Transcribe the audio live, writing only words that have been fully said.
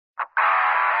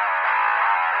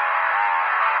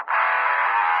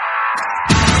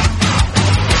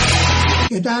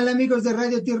¿Qué tal, amigos de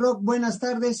Radio T-Rock? Buenas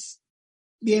tardes.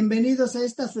 Bienvenidos a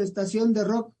esta su estación de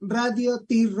rock, Radio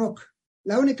T-Rock,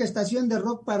 la única estación de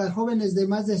rock para jóvenes de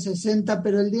más de 60,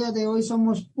 pero el día de hoy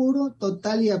somos puro,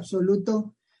 total y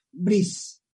absoluto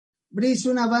Brizz. Brizz,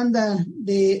 una banda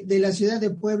de la ciudad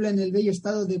de Puebla, en el bello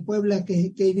estado de Puebla,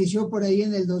 que inició por ahí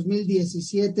en el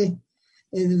 2017.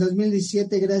 En el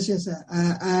 2017, gracias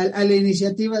a la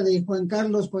iniciativa de Juan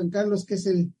Carlos, que es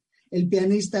el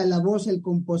pianista, la voz, el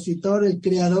compositor, el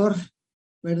creador,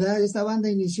 ¿verdad? Esta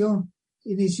banda inició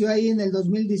ahí en el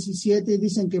 2017 y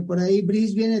dicen que por ahí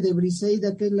Brizz viene de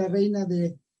Briseida, que es la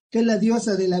que es la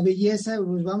diosa de la belleza.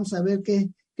 Pues vamos a ver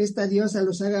que esta diosa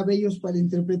los haga bellos para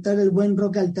interpretar el buen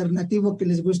rock alternativo que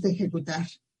les gusta ejecutar.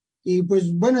 Y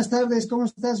pues buenas tardes, ¿cómo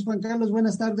estás, Juan Carlos?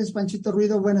 Buenas tardes, Panchito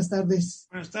Ruido, buenas tardes.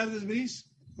 Buenas tardes, Brizz.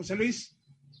 José Luis.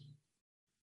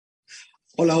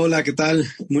 Hola, ¿qué tal?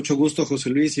 Mucho gusto, José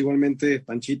Luis, igualmente,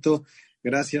 Panchito.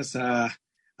 Gracias a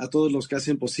todos los que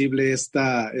hacen posible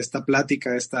esta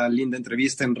plática, esta linda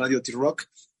entrevista en Radio T-Rock.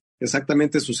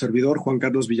 Exactamente, su servidor, Juan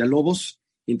Carlos Villalobos,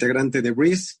 integrante de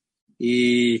Brizz.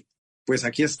 Y pues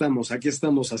aquí estamos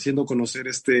haciendo conocer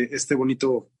este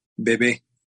bonito bebé.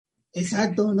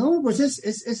 Exacto, ¿no? Pues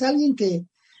es alguien que,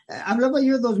 hablaba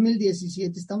yo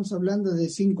 2017, estamos hablando de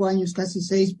 5 años, casi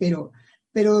 6, pero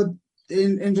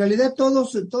en realidad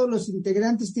todos los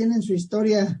integrantes tienen su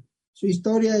historia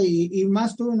y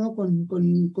más tú, ¿no? Con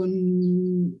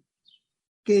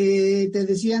que te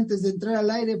decía antes de entrar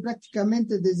al aire,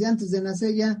 prácticamente desde antes de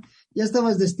nacer ya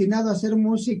estabas destinado a ser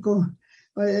músico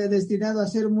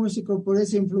por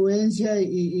esa influencia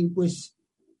y pues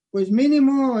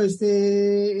mínimo,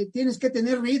 tienes que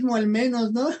tener ritmo al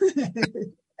menos, ¿no?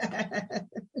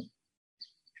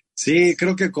 Sí,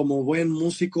 creo que como buen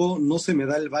músico no se me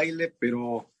da el baile,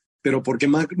 pero porque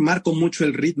marco mucho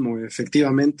el ritmo,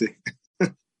 efectivamente.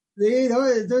 Sí, no,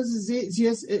 entonces sí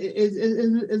es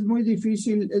muy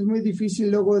difícil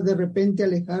luego de repente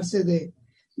alejarse de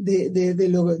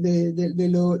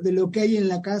lo que hay en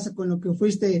la casa, con lo que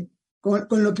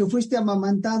fuiste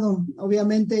amamantado.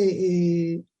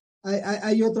 Obviamente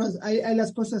hay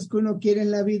las cosas que uno quiere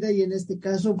en la vida, y en este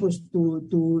caso pues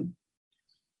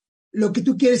lo que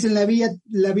tú quieres en la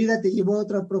vida te llevó a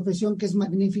otra profesión que es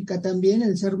magnífica también,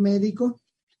 el ser médico,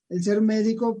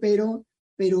 pero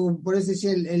por eso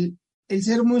decía, el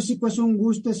ser músico es un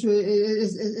gusto,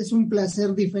 es un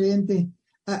placer diferente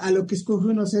a lo que escoge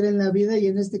uno ser en la vida, y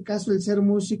en este caso el ser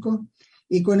músico,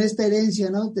 y con esta herencia,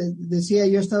 ¿no? Te decía,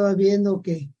 yo estaba viendo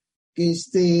que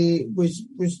pues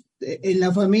en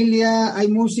la familia hay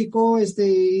músico,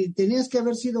 tenías que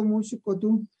haber sido músico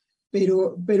tú,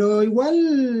 pero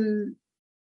igual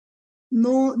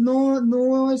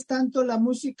no es tanto la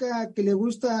música que le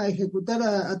gusta ejecutar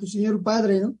a tu señor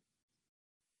padre, ¿no?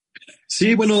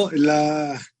 Sí, bueno,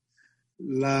 la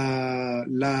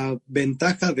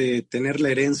ventaja de tener la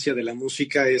herencia de la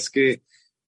música es que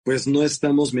pues no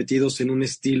estamos metidos en un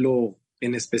estilo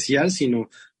en especial, sino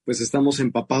pues estamos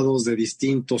empapados de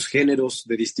distintos géneros,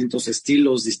 de distintos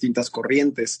estilos, distintas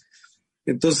corrientes.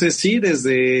 Entonces sí,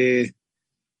 desde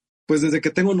que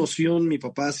tengo noción, mi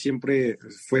papá siempre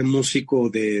fue músico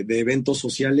de eventos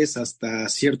sociales hasta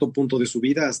cierto punto de su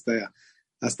vida, hasta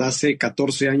hace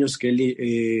 14 años que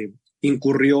él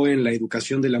incurrió en la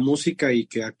educación de la música, y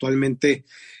que actualmente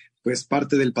pues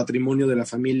parte del patrimonio de la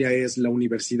familia es la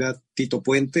Universidad Tito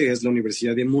Puente, es la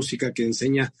universidad de música que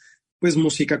enseña pues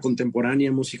música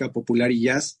contemporánea, música popular y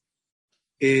jazz.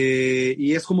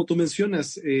 Y es como tú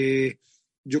mencionas,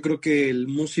 yo creo que el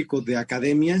músico de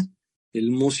academia, el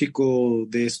músico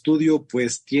de estudio,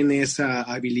 pues tiene esa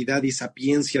habilidad y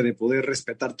sapiencia de poder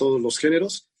respetar todos los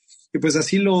géneros, y pues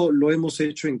así lo hemos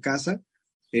hecho en casa.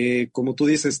 Como tú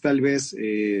dices, tal vez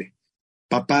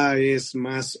papá es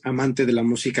más amante de la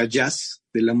música jazz,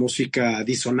 de la música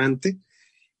disonante,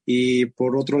 y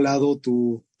por otro lado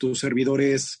tu servidor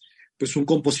es pues un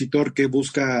compositor que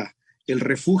busca el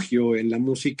refugio en la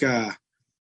música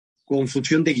con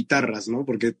función de guitarras, ¿no?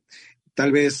 Porque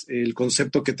tal vez el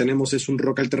concepto que tenemos es un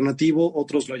rock alternativo,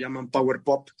 otros lo llaman power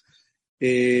pop,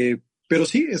 pero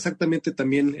sí, exactamente,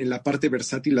 también en la parte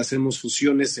versátil hacemos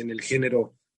fusiones en el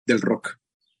género del rock.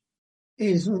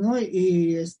 Eso, ¿no?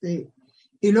 Y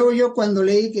luego yo cuando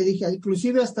leí, que dije,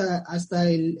 inclusive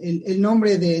hasta el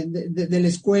nombre de la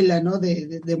escuela, ¿no?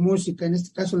 De música, en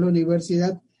este caso la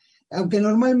universidad, aunque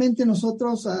normalmente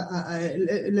nosotros,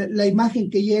 la imagen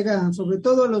que llega, sobre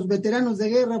todo a los veteranos de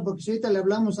guerra, porque si ahorita le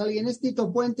hablamos a alguien, es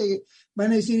Tito Puente,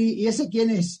 van a decir, ¿y ese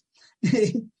quién es?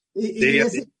 ¿Y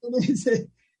ese quién es?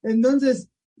 Entonces,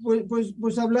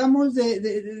 pues hablamos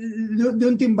de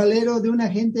un timbalero, de una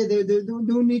gente,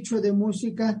 de un nicho de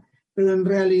música, pero en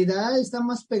realidad está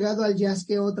más pegado al jazz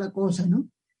que otra cosa, ¿no?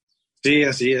 Sí,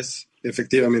 así es,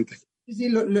 efectivamente. Sí,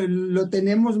 lo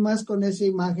tenemos más con esa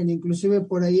imagen, inclusive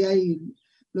por ahí hay,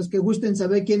 los que gusten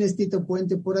saber quién es Tito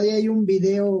Puente, por ahí hay un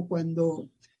video cuando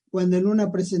en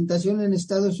una presentación en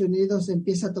Estados Unidos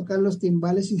empieza a tocar los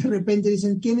timbales y de repente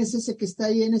dicen, ¿quién es ese que está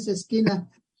ahí en esa esquina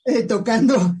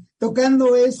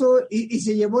tocando eso? Y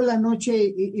se llevó la noche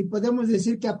y podemos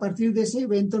decir que a partir de ese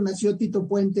evento nació Tito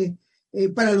Puente.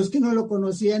 Para los que no lo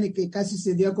conocían y que casi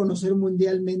se dio a conocer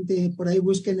mundialmente, por ahí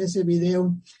busquen ese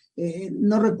video.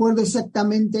 No recuerdo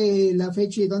exactamente la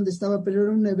fecha y dónde estaba, pero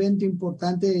era un evento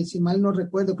importante, si mal no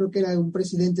recuerdo, creo que era un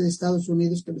presidente de Estados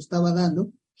Unidos que lo estaba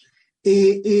dando.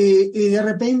 Y de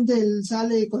repente él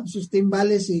sale con sus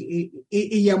timbales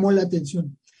y llamó la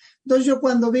atención. Entonces yo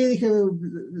cuando vi, dije,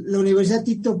 la Universidad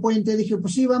Tito Puente, dije,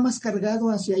 pues sí, va más cargado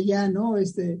hacia allá, ¿no?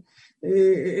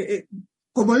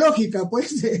 Como lógica,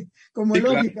 pues, como sí,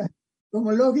 lógica. Claro.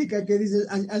 Como lógica que dices,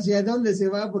 ¿hacia dónde se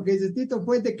va? Porque dices, Tito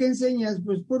Puente, ¿qué enseñas?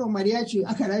 Pues puro mariachi.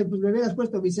 Ah, caray, pues me hubieras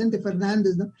puesto Vicente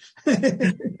Fernández, ¿no?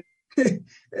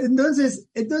 Entonces,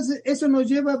 eso nos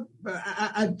lleva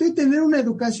a tener una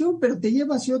educación, pero te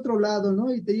lleva hacia otro lado,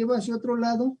 ¿no? Y te lleva hacia otro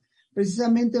lado,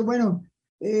 precisamente, bueno,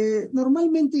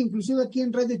 normalmente, inclusive aquí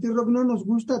en Radio T-Rock no nos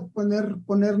gusta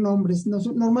poner nombres.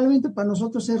 Normalmente para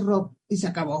nosotros es rock y se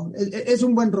acabó. Es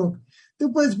un buen rock.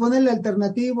 Tú puedes ponerle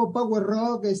alternativo, power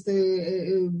rock,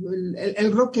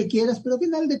 el rock que quieras, pero al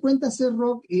final de cuentas es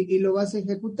rock y lo vas a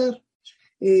ejecutar.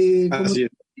 Como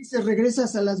dices,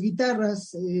 regresas a las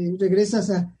guitarras,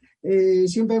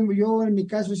 siempre yo en mi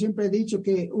caso siempre he dicho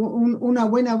que una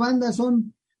buena banda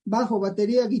son bajo,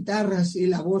 batería, guitarras y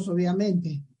la voz,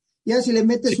 obviamente. Ya si le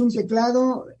metes un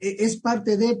teclado, es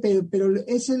parte de, pero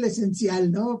es el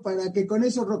esencial, ¿no? Para que con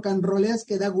eso rock and rolleas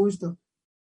que da gusto.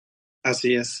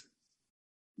 Así es.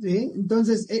 ¿Sí?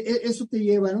 Entonces, eso te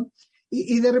lleva, ¿no?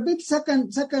 Y de repente sacan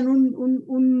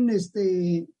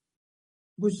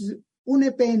pues, un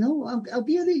EP, ¿no? Aunque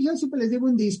yo siempre les digo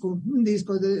un disco,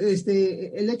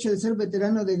 el hecho de ser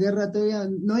veterano de guerra todavía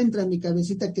no entra en mi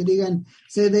cabecita que digan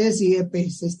CDs y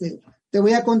EPs, te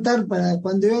voy a contar para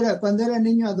cuando era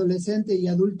niño, adolescente y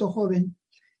adulto joven,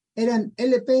 eran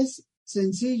LPs,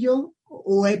 sencillo,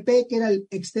 o EP, que era el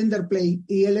Extender Play,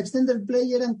 y el Extender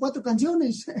Play eran 4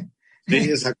 canciones. Sí,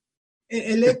 exacto.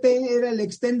 El EP era el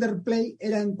Extender Play,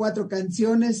 eran 4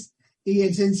 canciones, y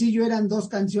el sencillo eran 2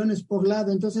 canciones por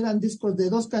lado, entonces eran discos de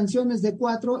 2 canciones, de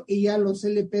 4, y ya los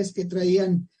LPs que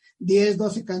traían 10,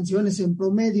 12 canciones en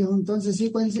promedio. Entonces sí,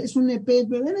 pues es un EP,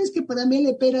 pero es que para mí el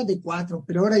EP era de 4,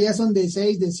 pero ahora ya son de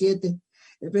 6, de 7,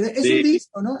 pero es un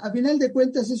disco, ¿no? A final de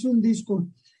cuentas es un disco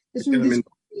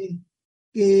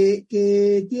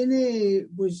que tiene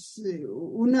pues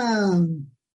una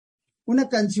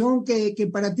canción que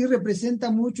para ti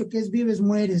representa mucho, que es Vives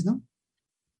Mueres, ¿no?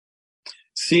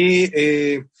 Sí,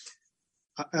 en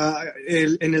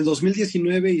el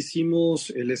 2019 hicimos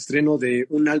el estreno de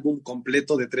un álbum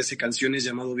completo de 13 canciones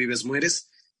llamado Vives Mueres.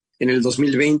 En el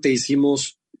 2020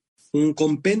 hicimos un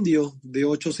compendio de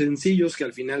 8 sencillos que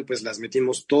al final pues las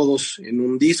metimos todos en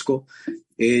un disco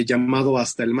llamado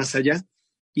Hasta el Más Allá.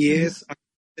 Y es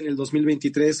en el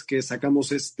 2023 que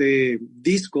sacamos este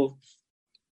disco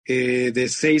de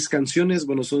 6 canciones,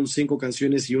 bueno, son 5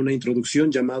 canciones y una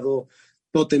introducción llamado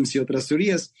Totems y Otras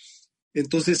Teorías.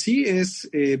 Entonces sí, es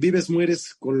Vives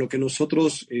Mueres con lo que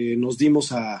nosotros nos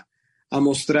dimos a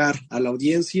mostrar a la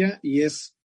audiencia, y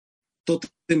es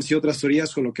Totems y Otras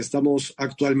Teorías con lo que estamos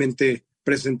actualmente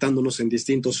presentándonos en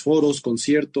distintos foros,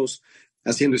 conciertos,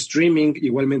 haciendo streaming,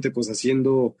 igualmente pues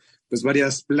haciendo pues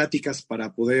varias pláticas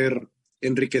para poder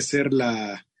enriquecer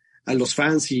a los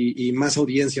fans y más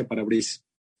audiencia para Brizz.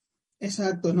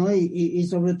 Exacto, ¿no? Y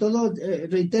sobre todo,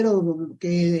 reitero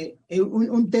que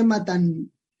un tema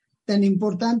tan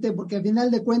importante, porque al final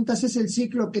de cuentas es el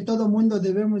ciclo que todo mundo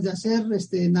debemos de hacer,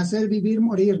 nacer, vivir,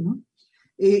 morir, ¿no?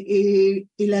 Y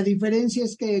la diferencia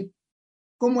es que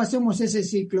cómo hacemos ese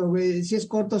ciclo, si es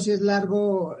corto, si es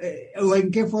largo, o en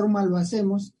qué forma lo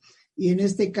hacemos. Y en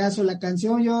este caso la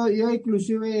canción, yo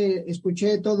inclusive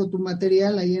escuché todo tu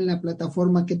material ahí en la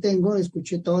plataforma que tengo,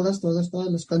 escuché todas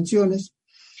las canciones.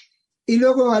 Y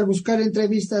luego al buscar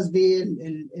entrevistas vi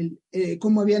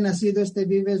cómo había nacido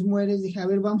Vives Mueres, dije, a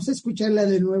ver, vamos a escucharla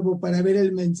de nuevo para ver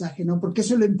el mensaje, ¿no? Porque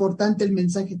eso es lo importante, el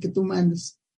mensaje que tú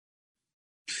mandas.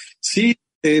 Sí,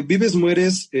 Vives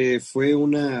Mueres fue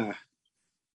una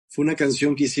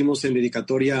canción que hicimos en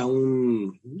dedicatoria a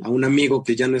un amigo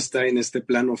que ya no está en este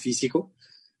plano físico,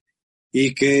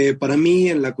 y que para mí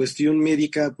en la cuestión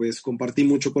médica pues compartí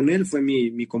mucho con él, fue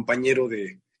mi compañero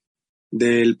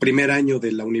del primer año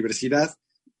de la universidad,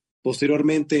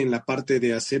 Posteriormente, en la parte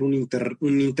de hacer un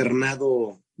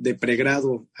internado de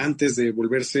pregrado antes de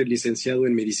volverse licenciado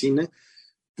en medicina,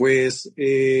 pues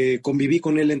conviví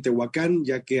con él en Tehuacán,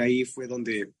 ya que ahí fue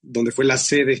donde fue la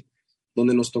sede,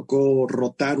 donde nos tocó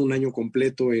rotar un año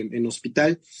completo en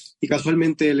hospital, y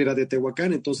casualmente él era de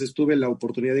Tehuacán, entonces tuve la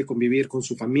oportunidad de convivir con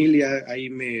su familia, ahí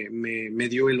me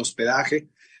dio el hospedaje,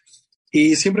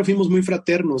 y siempre fuimos muy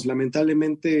fraternos.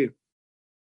 Lamentablemente,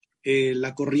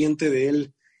 la corriente de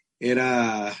él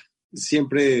era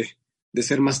siempre de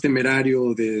ser más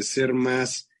temerario, de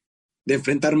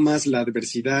enfrentar más la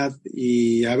adversidad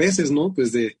y a veces, ¿no?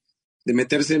 Pues de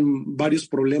meterse en varios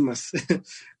problemas.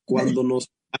 Cuando nos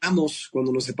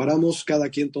separamos, cada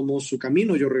quien tomó su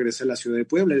camino. Yo regresé a la ciudad de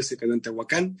Puebla, él se quedó en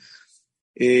Tehuacán.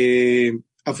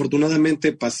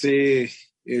 Afortunadamente pasé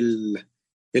el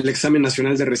examen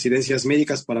nacional de residencias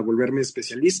médicas para volverme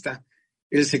especialista.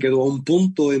 Él se quedó a un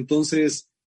punto, entonces,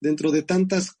 dentro de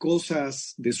tantas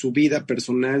cosas de su vida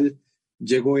personal,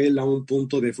 llegó él a un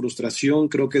punto de frustración,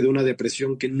 creo que de una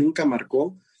depresión que nunca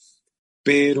marcó,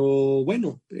 pero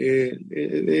bueno,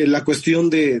 la cuestión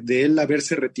de él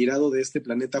haberse retirado de este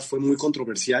planeta fue muy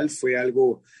controversial, fue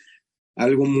algo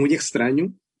muy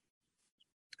extraño.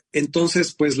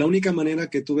 Entonces, pues la única manera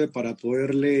que tuve para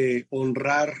poderle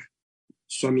honrar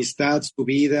su amistad, su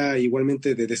vida,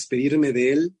 igualmente de despedirme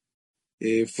de él,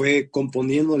 fue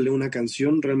componiéndole una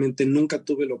canción. Realmente nunca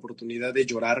tuve la oportunidad de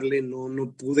llorarle,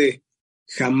 no pude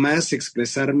jamás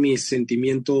expresar mi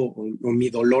sentimiento o mi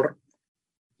dolor,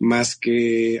 más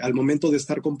que al momento de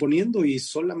estar componiendo, y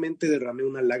solamente derramé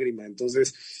una lágrima.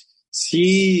 Entonces,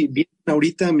 sí, vienen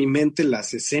ahorita a mi mente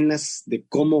las escenas de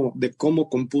cómo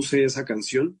compuse esa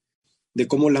canción, de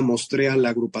cómo la mostré a la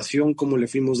agrupación, cómo le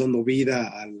fuimos dando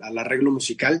vida al arreglo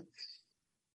musical.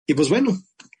 Y pues bueno,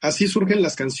 así surgen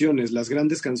las canciones, las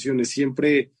grandes canciones,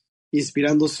 siempre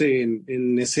inspirándose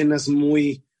en escenas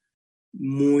muy,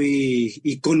 muy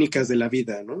icónicas de la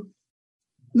vida, ¿no?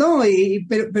 No,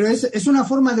 pero es una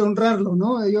forma de honrarlo,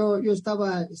 ¿no? Yo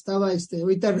estaba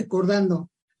ahorita recordando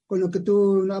con lo que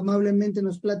tú amablemente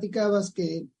nos platicabas,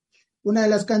 que una de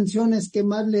las canciones que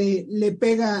más le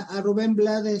pega a Rubén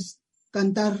Blades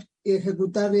cantar y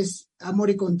ejecutar es Amor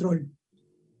y Control.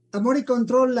 Amor y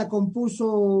Control la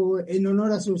compuso en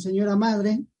honor a su señora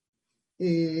madre.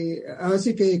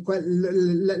 Así que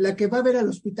la que va a ver al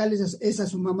hospital es a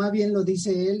su mamá, bien lo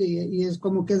dice él, y es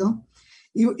como quedó.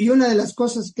 Y una de las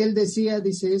cosas que él decía,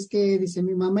 dice,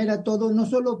 mi mamá era todo, no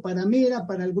solo para mí, era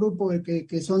para el grupo,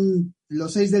 que son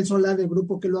los 6 del Solar, el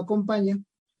grupo que lo acompaña.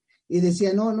 Y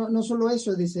decía, no solo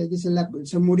eso, dice,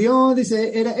 se murió,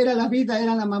 dice, era la vida,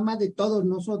 era la mamá de todos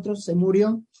nosotros, se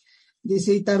murió.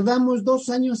 Dice, y tardamos 2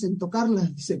 años en tocarla,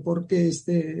 dice, porque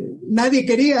nadie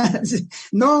quería.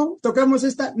 No, tocamos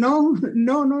esta, no,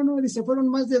 dice, fueron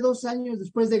más de 2 años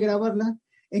después de grabarla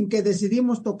en que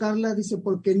decidimos tocarla, dice,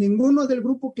 porque ninguno del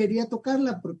grupo quería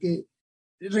tocarla, porque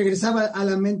regresaba a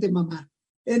la mente mamá.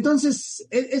 Entonces,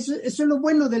 eso es lo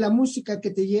bueno de la música,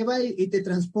 que te lleva y te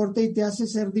transporta y te hace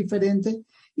ser diferente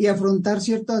y afrontar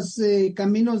ciertos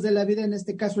caminos de la vida, en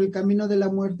este caso el camino de la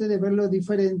muerte, de verlo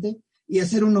diferente y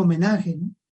hacer un homenaje,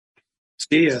 ¿no?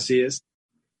 Sí, así es.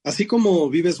 Así como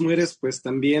Vives Mueres, pues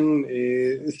también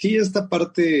sí, esta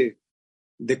parte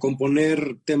de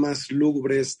componer temas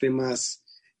lúgubres, temas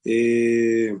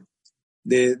de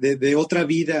otra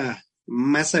vida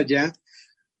más allá,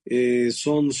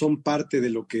 son parte de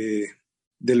lo que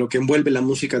envuelve la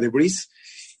música de Brizz.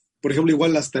 Por ejemplo,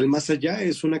 igual Hasta el Más Allá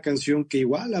es una canción que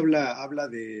igual habla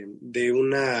de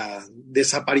una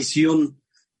desaparición,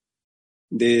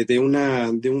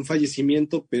 de un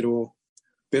fallecimiento, pero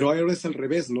ahora es al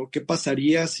revés, ¿no? ¿Qué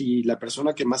pasaría si la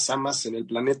persona que más amas en el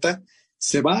planeta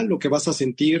se va? Lo que vas a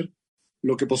sentir,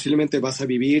 lo que posiblemente vas a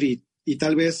vivir, y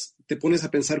tal vez te pones a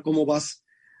pensar cómo vas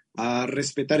a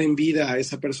respetar en vida a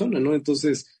esa persona, ¿no?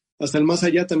 Entonces, Hasta el Más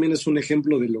Allá también es un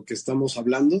ejemplo de lo que estamos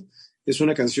hablando. Es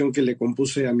una canción que le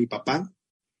compuse a mi papá.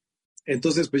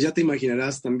 Entonces, pues ya te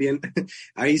imaginarás también.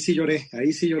 Ahí sí lloré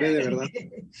de verdad.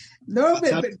 No,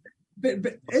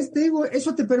 digo,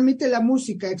 eso te permite la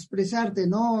música expresarte,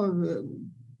 ¿no?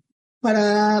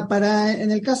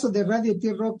 En el caso de Radio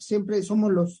T-Rock, siempre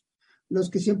somos los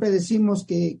que siempre decimos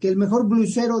que el mejor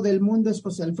blusero del mundo es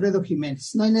José Alfredo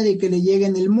Jiménez. No hay nadie que le llegue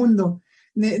en el mundo.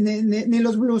 Ni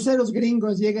los bluseros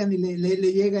gringos llegan,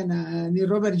 le llegan ni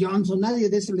Robert Johnson, nadie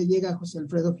de eso le llega a José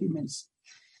Alfredo Jiménez.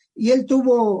 Y él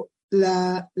tuvo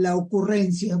la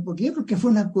ocurrencia, porque yo creo que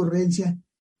fue una ocurrencia,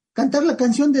 cantar la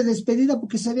canción de despedida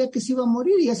porque sabía que se iba a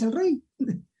morir, y es el rey.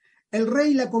 El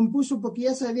rey la compuso porque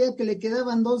ya sabía que le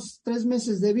quedaban 2-3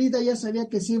 meses de vida, ya sabía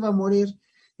que se iba a morir.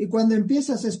 Y cuando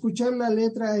empiezas a escuchar la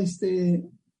letra,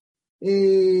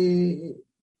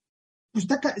 pues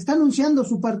está anunciando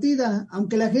su partida,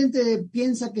 aunque la gente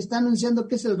piensa que está anunciando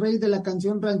que es el rey de la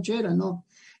canción ranchera, no.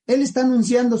 Él está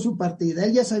anunciando su partida,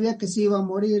 él ya sabía que se iba a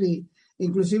morir y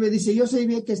inclusive dice, yo sé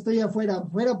bien que estoy afuera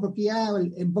porque ya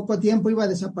en poco tiempo iba a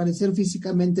desaparecer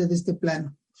físicamente de este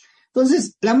plano.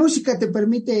 Entonces, la música te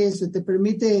permite eso, te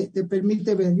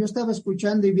permite ver. Yo estaba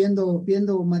escuchando y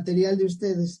viendo material de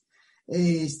ustedes,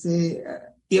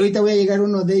 y ahorita voy a llegar a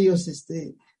uno de ellos,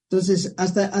 entonces,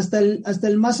 hasta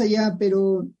el más allá,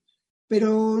 pero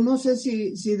no sé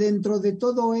si dentro de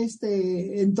todo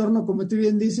este entorno, como tú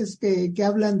bien dices, que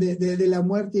hablan de la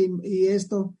muerte y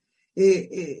esto,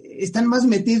 están más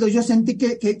metidos. Yo sentí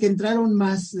que entraron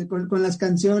más con las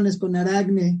canciones, con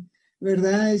Aragne,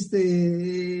 ¿verdad?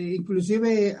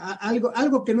 Inclusive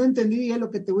algo que no entendí es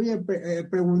lo que te voy a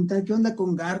preguntar, ¿qué onda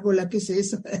con Gárgola? ¿Qué es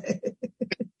eso?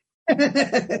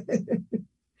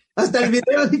 Hasta el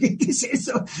video dije, ¿qué es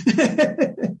eso?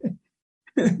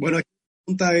 Bueno, aquí la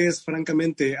pregunta es,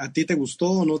 francamente, ¿a ti te gustó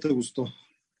o no te gustó?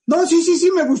 No, sí,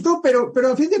 me gustó, pero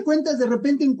a fin de cuentas de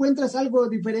repente encuentras algo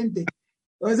diferente.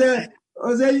 O sea,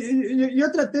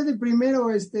 yo traté de primero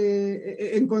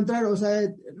encontrar, o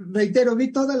sea, reitero,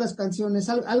 vi todas las canciones,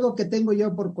 algo que tengo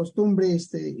yo por costumbre,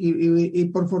 y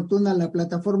por fortuna la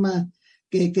plataforma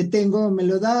que tengo me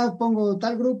lo da, pongo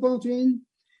tal grupo, ¿sí?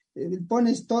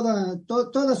 Pones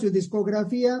toda su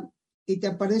discografía y te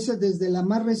aparece desde la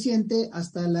más reciente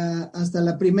hasta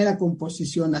la primera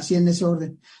composición, así en ese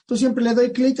orden. Tú siempre le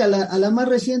doy clic a la más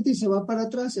reciente y se va para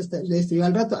atrás, y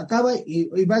al rato acaba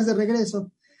y vas de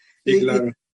regreso. Sí,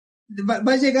 claro.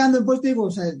 Vas llegando, pues digo,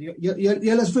 o sea,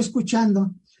 yo las fui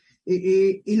escuchando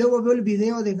y luego veo el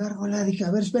video de Gárgola, dije,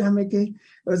 a ver, espérame, ¿qué?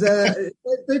 O sea,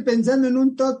 estoy pensando en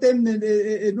un tótem,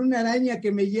 en una araña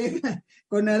que me llega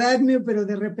con arácnido, pero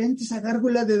de repente esa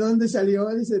gárgola, ¿de dónde salió?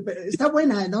 Dice, está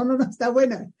buena, no, está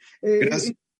buena.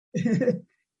 Gracias.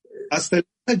 Hasta el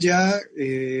ya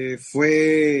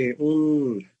fue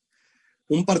un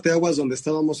parteaguas donde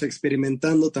estábamos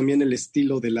experimentando también el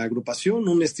estilo de la agrupación,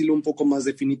 un estilo un poco más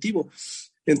definitivo.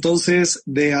 Entonces,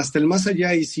 de Hasta el Más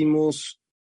Allá hicimos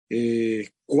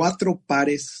 4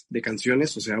 pares de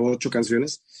canciones, o sea, 8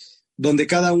 canciones, donde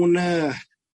cada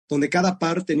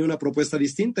par tenía una propuesta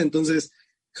distinta. Entonces,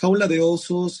 Jaula de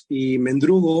Osos y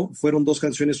Mendrugo fueron 2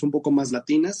 canciones un poco más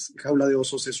latinas. Jaula de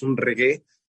Osos es un reggae,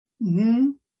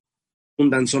 un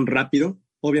danzón rápido,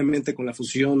 obviamente con la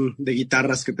fusión de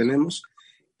guitarras que tenemos.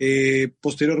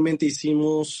 Posteriormente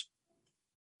hicimos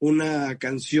una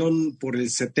canción por el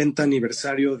 70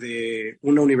 aniversario de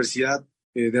una universidad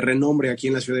de renombre aquí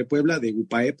en la ciudad de Puebla, de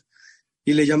UPAEP,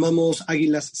 y le llamamos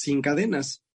Águilas sin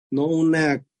Cadenas, ¿no?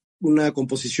 Una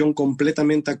composición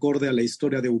completamente acorde a la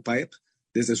historia de UPAEP,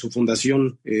 desde su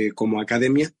fundación como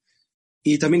academia.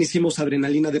 Y también hicimos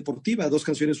Adrenalina Deportiva, 2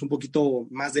 canciones un poquito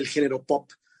más del género pop,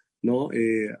 ¿no?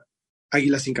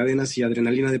 Águilas sin Cadenas y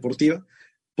Adrenalina Deportiva.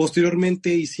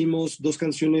 Posteriormente hicimos 2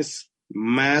 canciones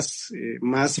más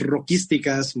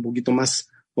rockísticas, un poquito más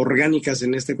orgánicas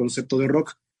en este concepto de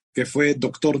rock, que fue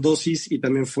Doctor Dosis y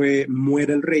también fue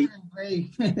Muere el Rey.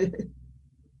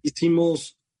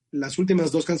 Hicimos las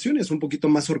últimas 2 canciones un poquito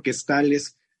más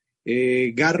orquestales,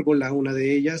 Gárgola, una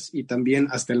de ellas, y también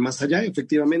Hasta el Más Allá,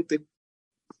 efectivamente.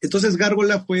 Entonces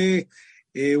Gárgola fue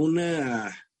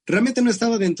realmente no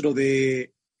estaba dentro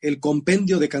de el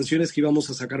compendio de canciones que íbamos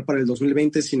a sacar para el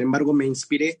 2020, sin embargo me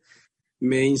inspiré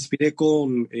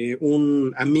con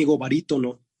un amigo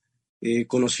barítono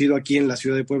conocido aquí en la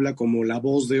ciudad de Puebla como La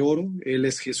Voz de Oro. Él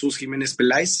es Jesús Jiménez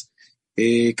Peláez,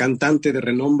 cantante de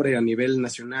renombre a nivel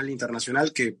nacional e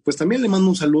internacional, que pues también le mando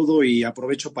un saludo y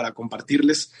aprovecho para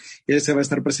compartirles. Él se va a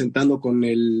estar presentando con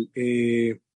el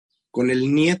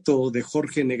nieto de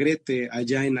Jorge Negrete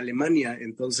allá en Alemania.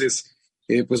 Entonces,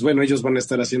 pues bueno, ellos van a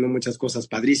estar haciendo muchas cosas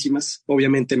padrísimas,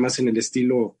 obviamente más en el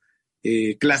estilo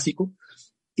clásico.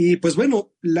 Y pues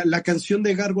bueno, la canción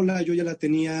de Gárgola yo ya la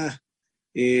tenía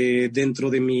dentro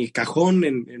de mi cajón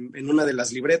en una de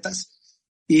las libretas,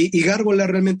 y Gárgola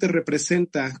realmente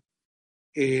representa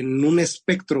en un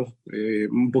espectro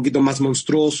un poquito más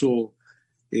monstruoso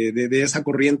de esa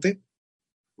corriente,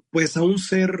 pues a un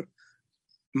ser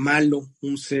malo,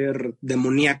 un ser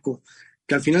demoníaco,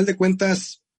 que al final de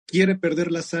cuentas quiere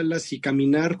perder las alas y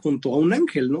caminar junto a un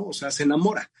ángel, ¿no? O sea, se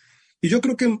enamora. Y yo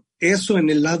creo que eso en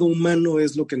el lado humano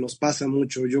es lo que nos pasa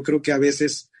mucho. Yo creo que a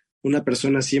veces una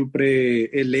persona siempre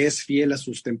le es fiel a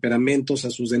sus temperamentos,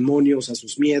 a sus demonios, a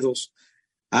sus miedos,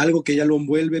 a algo que ya lo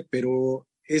envuelve, pero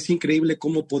es increíble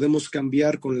cómo podemos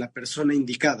cambiar con la persona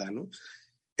indicada, ¿no?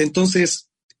 Entonces,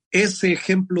 ese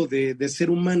ejemplo de ser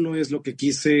humano es lo que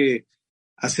quise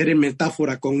hacer en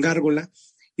metáfora con Gárgola.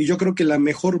 y yo creo que la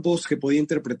mejor voz que podía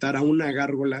interpretar a una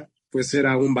gárgola, pues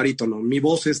era un barítono. Mi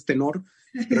voz es tenor,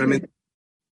 realmente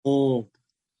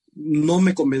no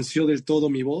me convenció del todo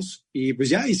mi voz, y pues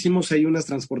ya hicimos ahí unas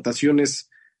transportaciones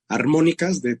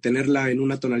armónicas de tenerla en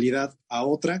una tonalidad a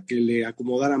otra que le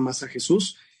acomodara más a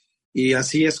Jesús, y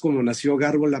así es como nació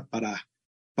Gárgola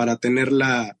para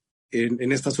tenerla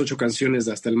en estas 8 canciones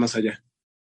de Hasta el Más Allá.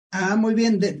 Ah, muy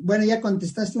bien. Bueno, ya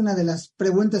contestaste una de las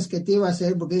preguntas que te iba a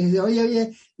hacer, porque dice,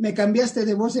 oye, me cambiaste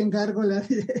de voz en Gárgola.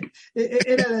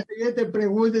 Era la siguiente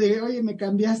pregunta. Dije, oye, me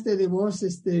cambiaste de voz,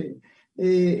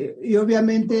 y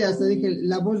obviamente hasta dije,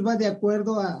 la voz va de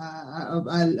acuerdo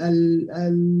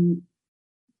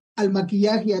al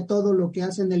maquillaje y a todo lo que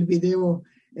hace en el video,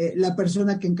 la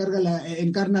persona que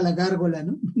encarna la gárgola,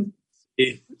 ¿no?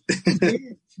 Sí.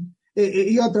 Sí.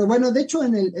 Y otro, bueno, de hecho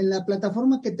en la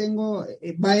plataforma que tengo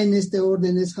va en este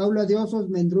orden: es Jaula de Osos,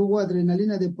 Mendrugo,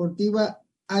 Adrenalina Deportiva,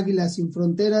 Águila Sin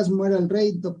Fronteras, Muera el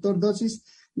Rey, Doctor Dosis,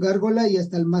 Gárgola y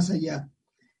Hasta el Más Allá.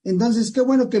 Entonces, qué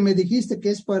bueno que me dijiste que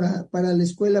es para la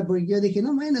escuela, porque yo dije,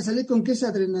 no, van a salir con que es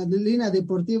Adrenalina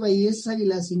Deportiva y es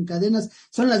Águilas Sin Cadenas,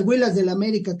 son las Huilas del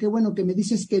América. Qué bueno que me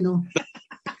dices que no.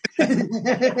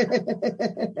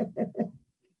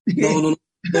 No.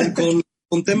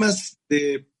 Con temas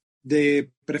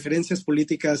de preferencias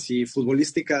políticas y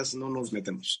futbolísticas no nos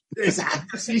metemos.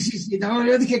 Exacto, sí. No,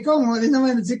 yo dije, ¿cómo? No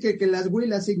van a decir que las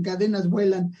Huilas Sin Cadenas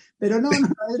vuelan, pero no, era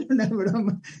una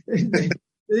broma.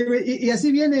 Y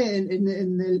así viene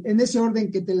en ese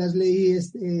orden que te las leí,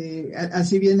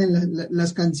 así vienen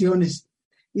las canciones.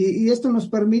 Y esto nos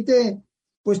permite,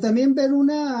 pues también ver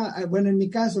bueno, en mi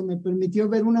caso, me permitió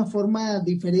ver una forma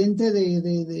diferente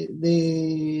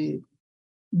de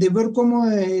ver cómo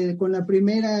con las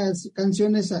primeras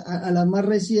canciones a la más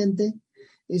reciente,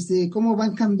 cómo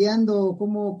van cambiando,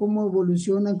 cómo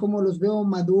evolucionan, cómo los veo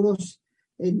maduros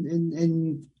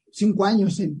en 5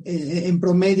 años en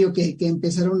promedio que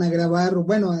empezaron a grabar,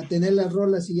 bueno, a tener las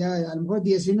rolas, y ya a lo mejor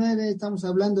 19, estamos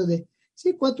hablando de,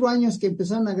 sí, 4 años que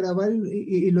empezaron a grabar,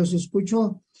 y los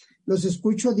escucho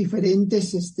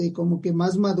diferentes, como que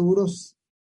más maduros.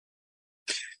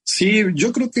 Sí,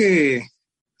 yo creo que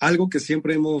algo que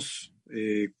siempre hemos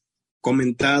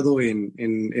comentado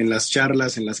en las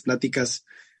charlas, en las pláticas,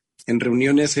 en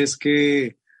reuniones, es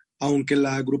que aunque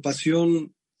la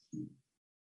agrupación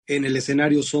en el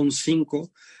escenario son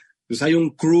 5, pues hay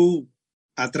un crew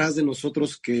atrás de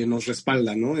nosotros que nos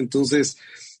respalda, ¿no? Entonces,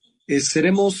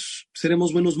 seremos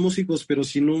buenos músicos, pero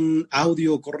sin un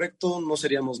audio correcto no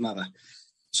seríamos nada.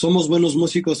 Somos buenos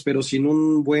músicos, pero sin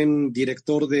un buen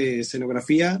director de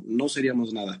escenografía no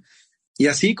seríamos nada. Y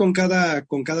así con cada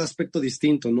aspecto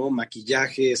distinto, ¿no?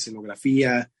 Maquillaje,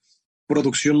 escenografía,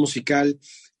 producción musical.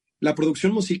 La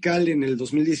producción musical en el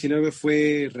 2019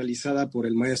 fue realizada por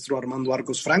el maestro Armando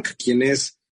Arcos Frank, quien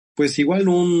es, pues, igual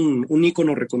un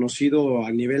ícono reconocido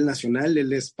a nivel nacional.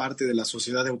 Él es parte de la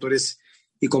Sociedad de Autores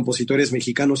y Compositores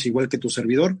Mexicanos, igual que tu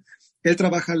servidor. Él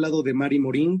trabaja al lado de Mari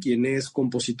Morín, quien es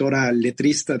compositora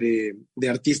letrista de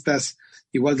artistas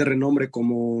igual de renombre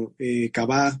como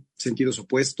Cabá, Sentidos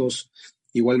Opuestos.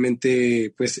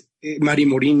 Igualmente, pues, Mari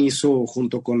Morín hizo,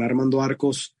 junto con Armando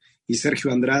Arcos y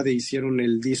Sergio Andrade, hicieron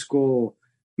el disco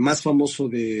más famoso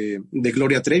de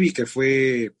Gloria Trevi, que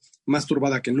fue Más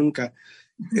Turbada que Nunca.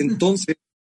 Entonces,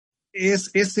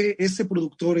 ese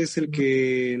productor es el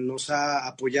que nos ha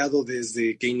apoyado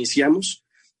desde que iniciamos.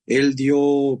 Él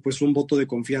dio, pues, un voto de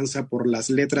confianza por las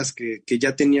letras que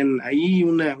ya tenían ahí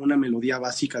una melodía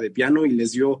básica de piano, y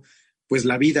les dio, pues,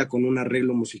 la vida con un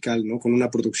arreglo musical, ¿no? Con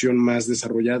una producción más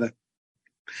desarrollada.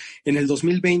 En el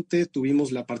 2020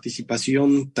 tuvimos la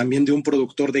participación también de un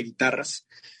productor de guitarras,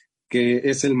 que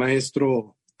es el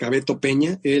maestro Cabeto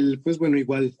Peña. Él, pues bueno,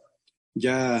 igual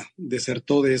ya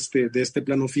desertó de este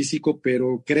plano físico,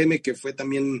 pero créeme que fue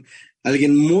también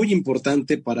alguien muy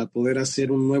importante para poder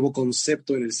hacer un nuevo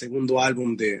concepto en el segundo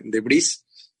álbum de Brizz,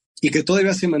 y que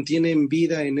todavía se mantiene en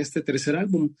vida en este tercer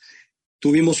álbum.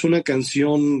 Tuvimos una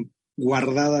canción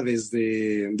guardada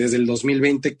desde el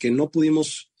 2020 que no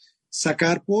pudimos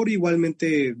sacar por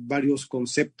igualmente varios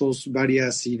conceptos,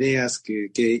 varias ideas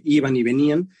que iban y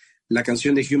venían. La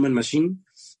canción de Human Machine,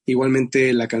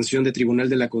 igualmente la canción de Tribunal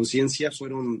de la Conciencia,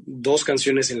 fueron 2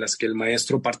 canciones en las que el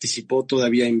maestro participó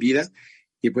todavía en vida,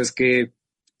 y pues que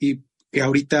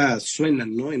ahorita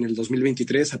suenan, ¿no? En el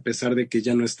 2023, a pesar de que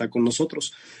ya no está con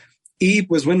nosotros. Y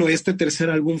pues bueno, este tercer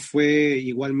álbum fue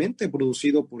igualmente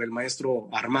producido por el maestro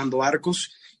Armando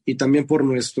Arcos y también por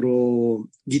nuestro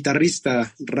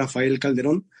guitarrista Rafael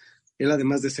Calderón. Él,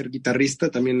 además de ser guitarrista,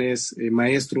 también es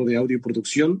maestro de audio y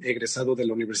producción, egresado de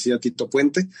la Universidad Tito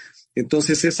Puente.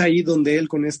 Entonces es ahí donde él,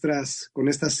 con estas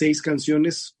 6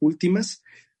 canciones últimas,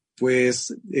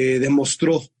 pues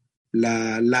demostró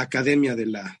la academia de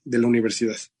la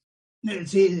universidad.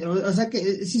 Sí, o sea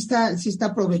que sí está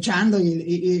aprovechando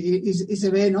y se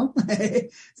ve, ¿no?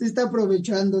 Se está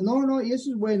aprovechando. No, y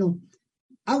eso es bueno.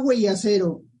 Agua y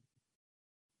acero.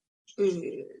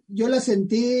 Yo la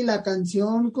sentí, la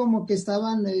canción, como que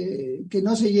estaban, que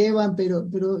no se llevan, pero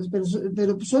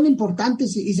son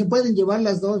importantes y se pueden llevar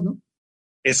las dos, ¿no?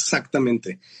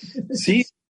 Exactamente. Sí,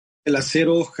 el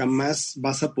acero jamás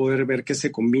vas a poder ver que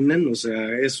se combinan, o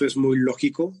sea, eso es muy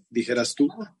lógico, dijeras tú.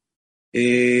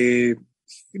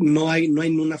 No hay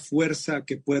una fuerza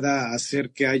que pueda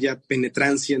hacer que haya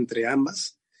penetrancia entre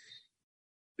ambas.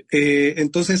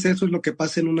 Entonces eso es lo que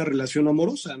pasa en una relación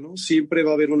amorosa, ¿no? Siempre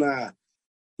va a haber una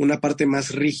parte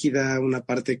más rígida, una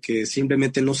parte que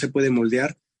simplemente no se puede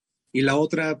moldear, y la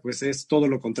otra pues es todo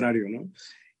lo contrario, ¿no?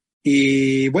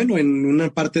 Y bueno, en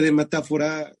una parte de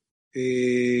metáfora,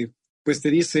 pues te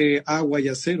dice agua y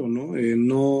acero, ¿no?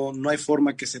 No hay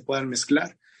forma que se puedan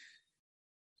mezclar.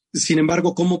 Sin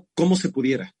embargo, ¿cómo se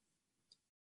pudiera?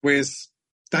 Pues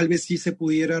tal vez sí se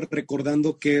pudiera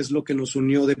recordando qué es lo que nos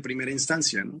unió de primera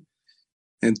instancia, ¿no?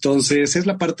 Entonces, es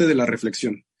la parte de la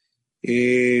reflexión.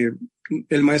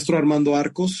 El maestro Armando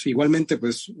Arcos, igualmente,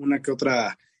 pues una que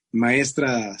otra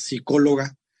maestra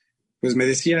psicóloga, pues me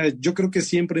decía, yo creo que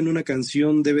siempre en una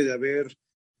canción debe de haber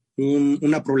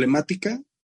una problemática,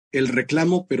 el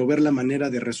reclamo, pero ver la manera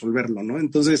de resolverlo, ¿no?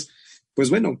 Entonces, pues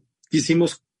bueno,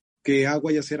 quisimos que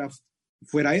Agua y Acera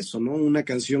fuera eso, ¿no? Una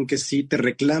canción que sí te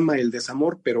reclama el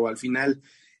desamor, pero al final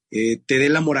te dé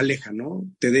la moraleja, ¿no?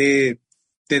 Te dé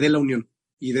la unión.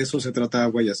 Y de eso se trata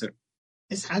Agua y Acero.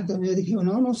 Exacto, yo dije,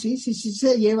 no, sí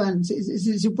se llevan,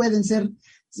 sí pueden ser,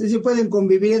 sí pueden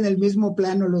convivir en el mismo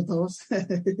plano los dos.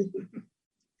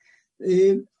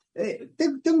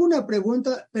 Tengo una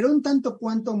pregunta, pero un tanto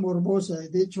cuanto morbosa.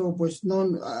 De hecho, pues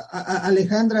no,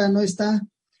 Alejandra no está.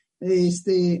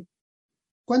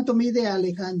 ¿Cuánto mide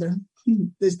Alejandra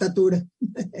de estatura?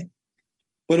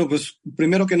 Bueno, pues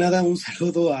primero que nada, un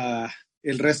saludo a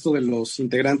el resto de los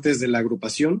integrantes de la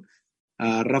agrupación,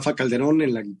 a Rafa Calderón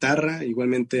en la guitarra,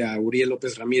 igualmente a Uriel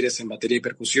López Ramírez en batería y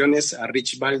percusiones, a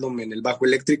Rich Baldom en el bajo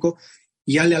eléctrico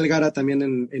y Ale Algara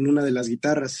también en una de las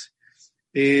guitarras.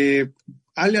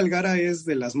 Ale Algara es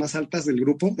de las más altas del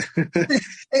grupo.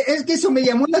 Es que eso me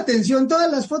llamó la atención. Todas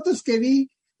las fotos que vi,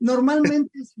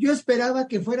 normalmente yo esperaba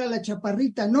que fuera la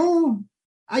chaparrita. No,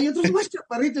 hay otros más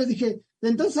chaparritos. Dije,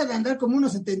 entonces al andar como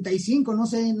unos 75, no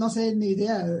sé, ni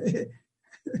idea.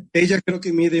 Ella creo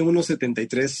que mide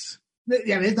 1,73.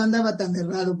 Ya ves, no andaba tan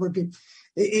errado, porque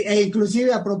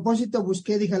inclusive a propósito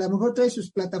busqué, dije, a lo mejor trae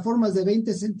sus plataformas de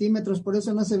 20 centímetros, por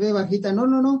eso no se ve bajita.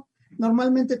 No.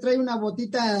 Normalmente trae una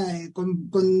botita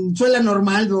con suela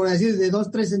normal, por así, de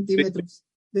 2-3 centímetros.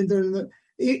 Dentro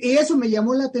y eso me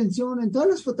llamó la atención. En todas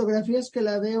las fotografías que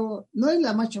la veo, no es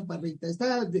la más chaparrita,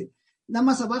 está nada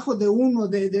más abajo de uno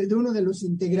de los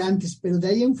integrantes, pero de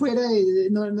ahí en fuera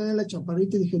no es la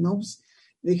chaparrita. Y dije, no, pues,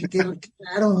 dije, qué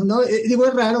raro, ¿no? Digo,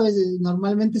 es raro,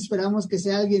 normalmente esperamos que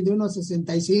sea alguien de unos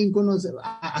 65, unos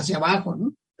hacia abajo,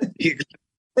 ¿no?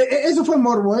 Eso fue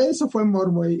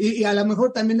morbo. Y a lo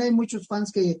mejor también hay muchos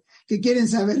fans que quieren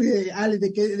saber, Ale,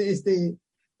 de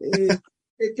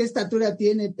qué estatura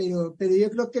tiene, pero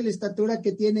yo creo que la estatura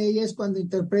que tiene ella es cuando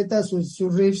interpreta sus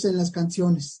riffs en las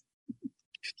canciones.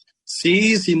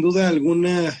 Sí, sin duda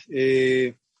alguna,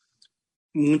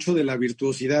 mucho de la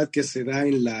virtuosidad que se da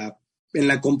en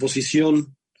la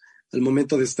composición al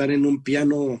momento de estar en un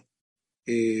piano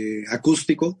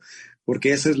acústico,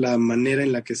 porque esa es la manera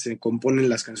en la que se componen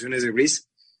las canciones de Brizz.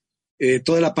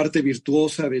 Toda la parte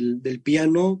virtuosa del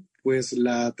piano, pues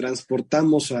la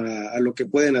transportamos a lo que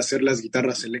pueden hacer las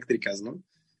guitarras eléctricas, ¿no?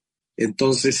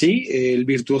 Entonces sí, el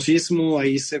virtuosismo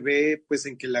ahí se ve pues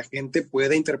en que la gente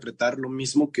pueda interpretar lo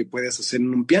mismo que puedes hacer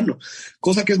en un piano,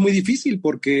 cosa que es muy difícil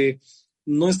porque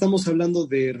no estamos hablando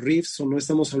de riffs o no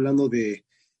estamos hablando de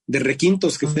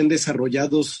requintos que estén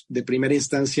desarrollados de primera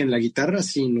instancia en la guitarra,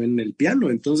 sino en el piano.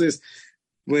 Entonces,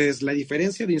 pues la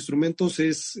diferencia de instrumentos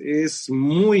es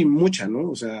mucha,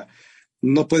 ¿no? O sea,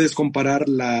 no puedes comparar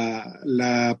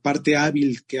la parte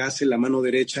hábil que hace la mano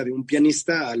derecha de un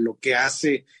pianista a lo que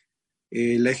hace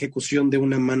la ejecución de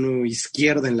una mano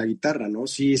izquierda en la guitarra, ¿no?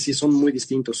 Sí, son muy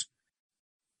distintos.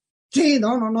 Sí,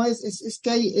 no, es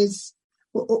que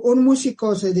un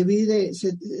músico divide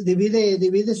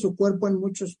su cuerpo en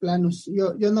muchos planos.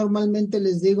 Yo normalmente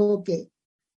les digo que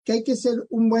hay que ser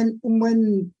un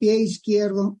buen pie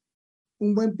izquierdo,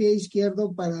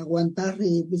 para aguantar.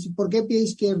 ¿Por qué pie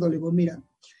izquierdo? Le digo, mira,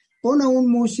 pon a un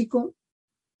músico,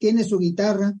 tiene su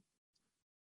guitarra,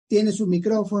 tiene su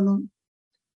micrófono,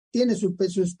 tiene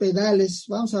sus pedales.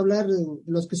 Vamos a hablar de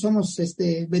los que somos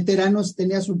veteranos,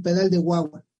 tenía su pedal de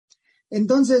guagua.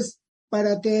 Entonces,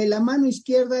 para que la mano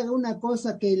izquierda haga una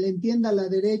cosa que le entienda a la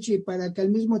derecha y para que al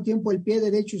mismo tiempo el pie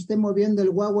derecho esté moviendo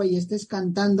el guagua y estés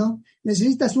cantando,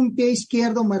 necesitas un pie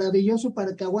izquierdo maravilloso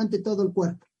para que aguante todo el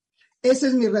cuerpo. Ese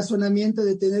es mi razonamiento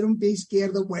de tener un pie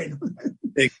izquierdo bueno.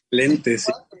 Excelente,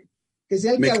 sí. Que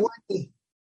sea el que aguante.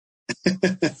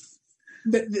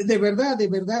 De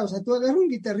verdad. O sea, tú agarras un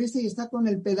guitarrista y está con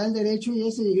el pedal derecho,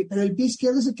 pero el pie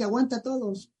izquierdo es el que aguanta a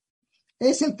todos.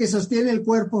 Es el que sostiene el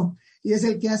cuerpo y es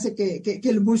el que hace que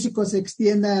el músico se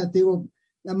extienda. Digo,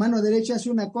 la mano derecha hace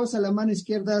una cosa, la mano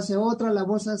izquierda hace otra, la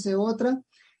voz hace otra.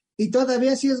 Y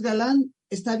todavía si es galán,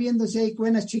 está viendo si hay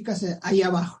buenas chicas ahí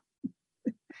abajo.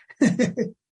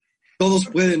 Todos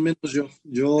pueden, menos yo.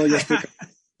 Yo ya estoy...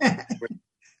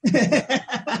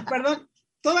 Perdón,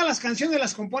 ¿todas las canciones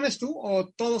las compones tú o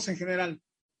todos en general?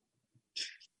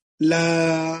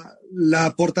 La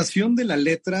aportación de la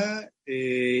letra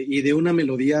y de una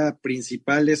melodía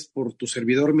principal es por tu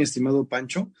servidor, mi estimado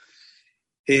Pancho.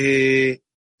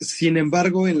 Sin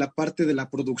embargo, en la parte de la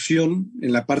producción,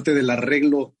 en la parte del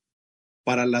arreglo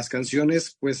para las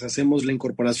canciones, pues hacemos la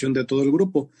incorporación de todo el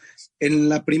grupo.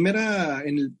 En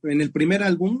el primer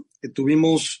álbum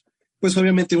tuvimos, pues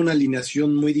obviamente una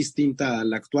alineación muy distinta a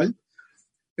la actual.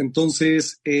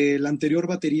 Entonces, el anterior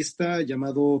baterista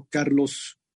llamado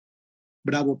Carlos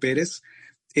Bravo Pérez,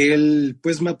 él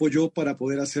pues me apoyó para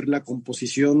poder hacer la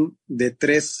composición de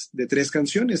tres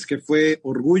canciones, que fue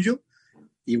Orgullo,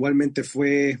 igualmente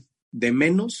fue De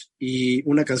Menos y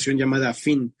una canción llamada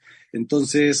Fin.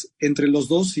 Entonces, entre los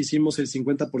dos hicimos el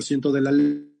 50% de la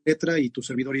letra y tu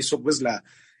servidor hizo pues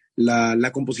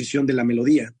la composición de la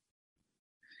melodía.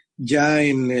 Ya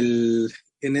en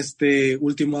este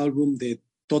último álbum de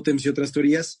Totems y Otras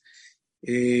Teorías,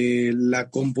 la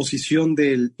composición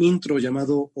del intro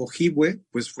llamado Ojibwe,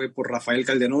 pues fue por Rafael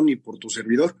Calderón y por tu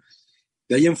servidor.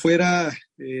 De ahí en fuera,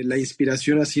 la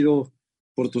inspiración ha sido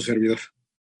por tu servidor.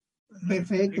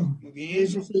 Perfecto. Muy bien.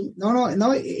 Sí.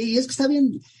 No, y es que está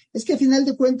bien, es que a final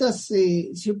de cuentas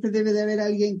siempre debe de haber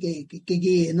alguien que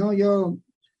guíe, ¿no?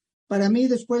 Para mí,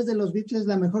 después de los Beatles,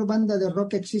 la mejor banda de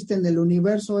rock que existe en el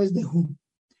universo es The Who.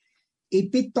 Y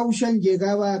Pete Townshend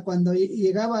cuando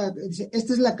llegaba,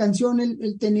 esta es la canción,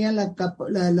 él tenía la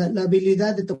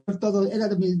habilidad de tocar todo, era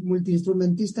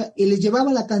multiinstrumentista, y les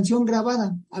llevaba la canción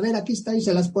grabada, a ver, aquí está, y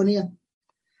se las ponía.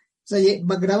 O sea,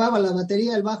 grababa la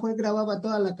batería, el bajo, él grababa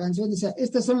toda la canción, decía,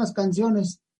 estas son las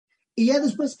canciones. Y ya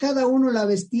después cada uno la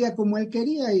vestía como él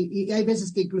quería, y hay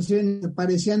veces que inclusive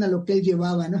parecían a lo que él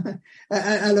llevaba, ¿no?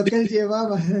 A lo que él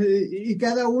llevaba, y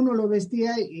cada uno lo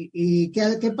vestía, y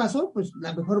 ¿qué pasó? Pues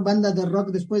la mejor banda de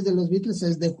rock después de los Beatles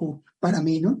es The Who, para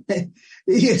mí, ¿no?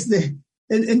 Y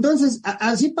entonces,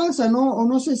 así pasa, ¿no? O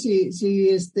no sé si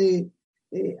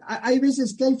hay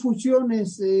veces que hay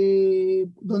fusiones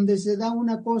donde se da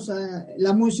una cosa,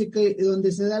 la música,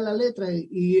 donde se da la letra,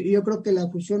 y yo creo que la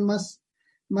fusión más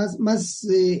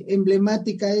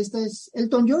emblemática esta es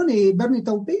Elton John y Bernie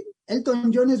Taupin.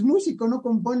 Elton John es músico, no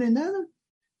compone nada.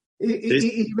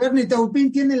 Y Bernie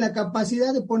Taupin tiene la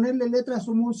capacidad de ponerle letra a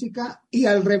su música y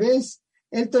al revés.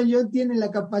 Elton John tiene la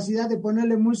capacidad de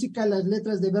ponerle música a las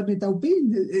letras de Bernie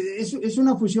Taupin. Es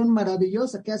una fusión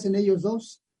maravillosa que hacen ellos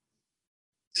dos.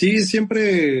 Sí,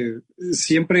 siempre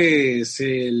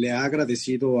se le ha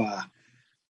agradecido a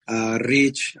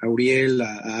Rich, a Uriel,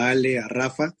 a Ale, a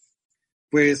Rafa,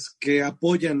 pues que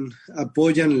apoyan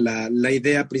la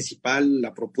idea principal,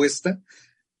 la propuesta,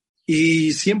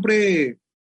 y siempre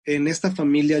en esta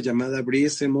familia llamada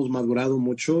Brizz hemos madurado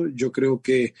mucho. Yo creo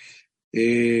que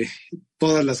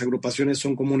todas las agrupaciones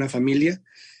son como una familia.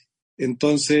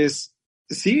 Entonces,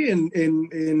 sí,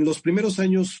 en los primeros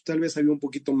años tal vez había un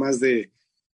poquito más de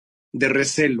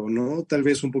recelo, ¿no? Tal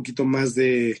vez un poquito más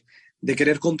de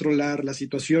querer controlar las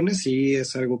situaciones, y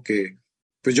es algo que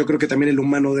pues yo creo que también el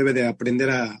humano debe de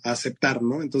aprender a aceptar,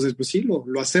 ¿no? Entonces, pues sí,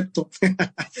 lo acepto.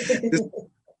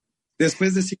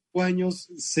 Después de 5 años,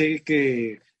 sé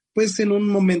que, pues en un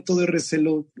momento de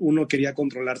recelo, uno quería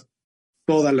controlar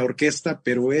toda la orquesta,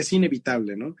 pero es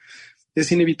inevitable, ¿no?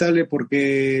 Es inevitable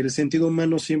porque el sentido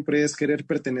humano siempre es querer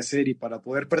pertenecer, y para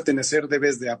poder pertenecer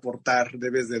debes de aportar,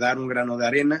 debes de dar un grano de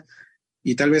arena,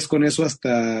 y tal vez con eso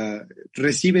hasta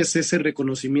recibes ese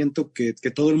reconocimiento que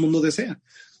todo el mundo desea.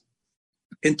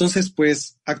 Entonces,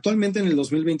 pues, actualmente en el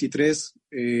 2023,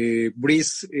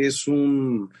 Brizz es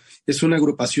una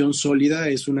agrupación sólida,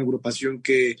 es una agrupación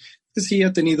que sí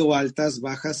ha tenido altas,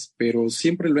 bajas, pero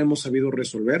siempre lo hemos sabido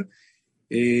resolver.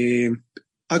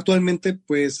 Actualmente,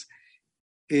 pues,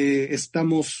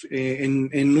 estamos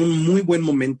en un muy buen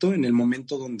momento, en el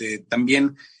momento donde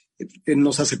también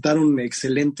nos aceptaron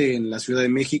excelente en la Ciudad de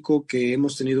México, que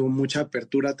hemos tenido mucha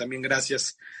apertura también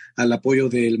gracias al apoyo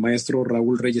del maestro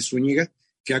Raúl Reyes Zúñiga,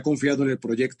 que ha confiado en el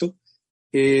proyecto.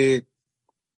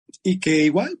 Y que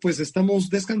igual, pues estamos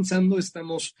descansando,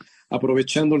 estamos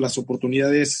aprovechando las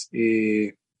oportunidades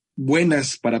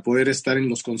buenas para poder estar en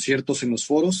los conciertos, en los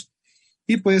foros,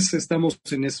 y pues estamos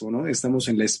en eso, ¿no? Estamos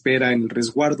en la espera, en el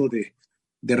resguardo de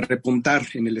repuntar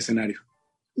en el escenario.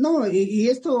 No, y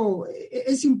esto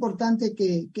es importante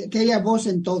que haya voz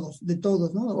en todos, de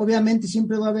todos, ¿no? Obviamente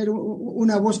siempre va a haber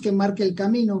una voz que marque el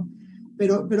camino,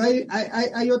 pero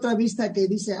hay otra vista que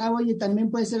dice, oye,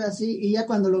 también puede ser así, y ya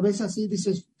cuando lo ves así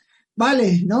dices,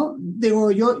 vale, ¿no?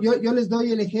 Digo, yo les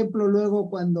doy el ejemplo luego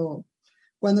cuando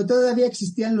todavía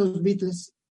existían los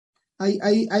Beatles.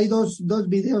 Hay dos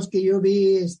videos que yo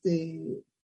vi,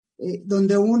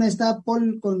 donde una está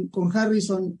Paul con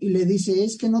Harrison y le dice,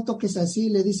 es que no toques así,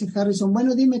 le dice Harrison,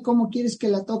 bueno, dime cómo quieres que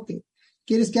la toque.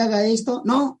 ¿Quieres que haga esto?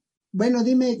 No. Bueno,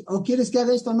 dime, ¿o quieres que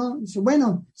haga esto? No. Dice,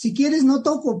 bueno, si quieres no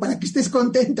toco para que estés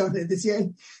contento, le decía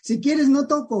él. Si quieres no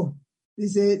toco.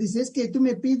 Dice, es que tú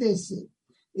me pides,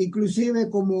 inclusive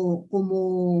como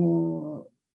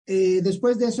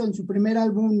después de eso, en su primer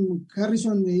álbum,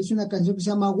 Harrison hizo una canción que se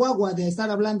llama Guagua, de estar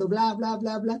hablando bla, bla,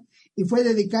 bla, bla, y fue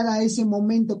dedicada a ese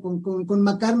momento con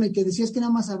McCartney, que decía, es que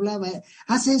nada más hablaba,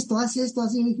 haz esto, así.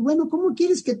 Y dije, bueno, ¿cómo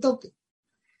quieres que toque?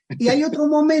 Y hay otro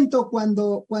momento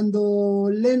cuando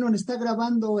Lennon está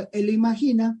grabando El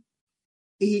Imagina,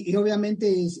 y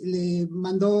obviamente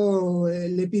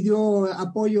le pidió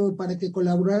apoyo para que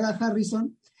colaborara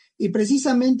Harrison, y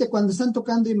precisamente cuando están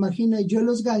tocando Imagina y Yo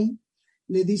Los Guy,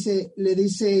 le dice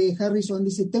Harrison,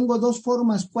 dice, tengo dos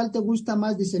formas, ¿cuál te gusta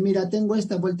más? Dice, mira, tengo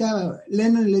esta. Voltea a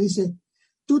Lennon y le dice,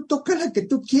 tú toca la que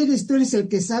tú quieres, tú eres el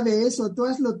que sabe eso, tú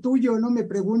haz lo tuyo, no me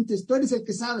preguntes, tú eres el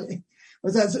que sabe. O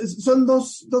sea, son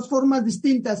dos formas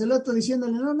distintas. El otro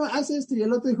diciéndole, no, haz esto, y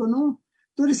el otro dijo, no,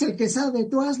 tú eres el que sabe,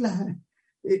 tú hazla.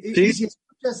 Sí.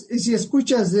 Y si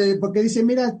escuchas, porque dice,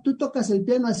 mira, tú tocas el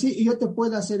piano así y yo te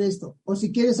puedo hacer esto. O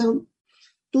si quieres,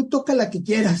 tú toca la que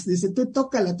quieras, dice, tú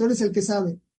tócala, tú eres el que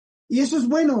sabe. Y eso es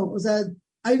bueno, o sea,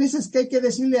 hay veces que hay que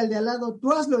decirle al de al lado,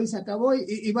 tú hazlo y se acabó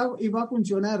y va a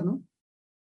funcionar, ¿no?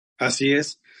 Así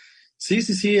es.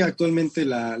 Sí, actualmente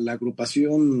la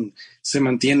agrupación se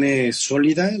mantiene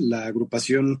sólida, la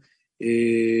agrupación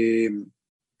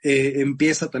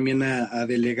empieza también a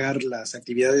delegar las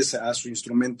actividades a su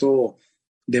instrumento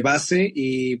de base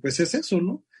y pues es eso,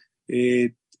 ¿no?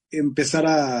 Empezar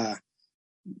a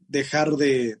dejar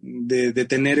de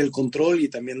tener el control y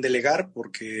también delegar,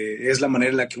 porque es la manera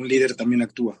en la que un líder también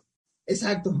actúa.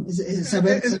 Exacto,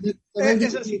 saber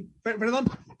eso sí, perdón,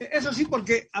 eso sí,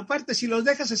 porque aparte si los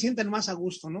dejas se sienten más a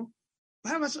gusto, ¿no?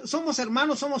 Somos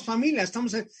hermanos, somos familia,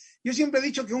 yo siempre he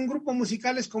dicho que un grupo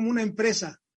musical es como una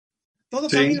empresa, todo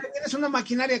sí. Camina bien, es una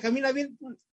maquinaria, camina bien,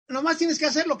 nomás tienes que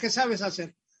hacer lo que sabes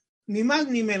hacer, ni más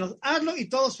ni menos, hazlo y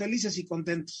todos felices y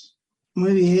contentos.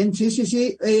 Muy bien,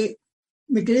 sí.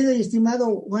 Mi querido y estimado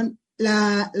Juan,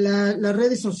 las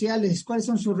redes sociales, ¿cuáles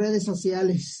son sus redes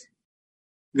sociales?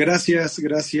 Gracias,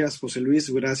 José Luis,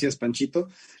 gracias, Panchito.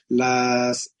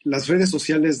 Las redes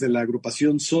sociales de la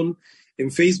agrupación son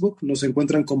en Facebook, nos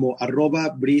encuentran como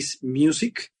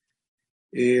 @BrizzMusic,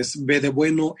 es B de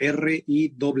bueno,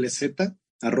 RIZZ,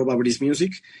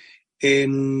 @BrizzMusic.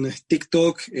 En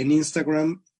TikTok, en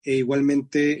Instagram e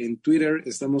igualmente en Twitter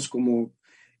estamos como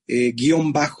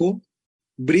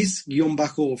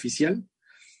 _Brizz_oficial.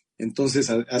 Entonces,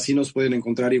 así nos pueden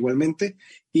encontrar igualmente.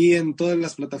 Y en todas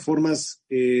las plataformas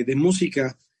de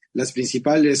música, las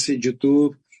principales,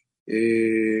 YouTube,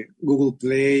 Google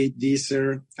Play,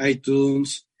 Deezer,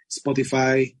 iTunes,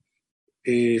 Spotify,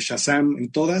 Shazam, en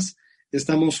todas,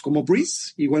 estamos como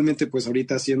Brizz. Igualmente, pues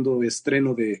ahorita haciendo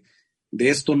estreno de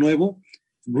esto nuevo,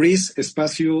 Brizz,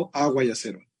 espacio, agua y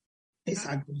acero.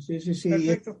 Exacto, sí.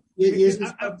 Perfecto.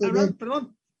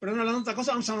 Perdón, hablando de otra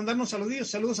cosa, vamos a mandarnos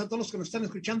saludos a todos los que nos están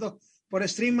escuchando por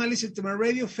stream, Listen to My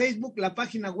Radio, Facebook, la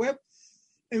página web,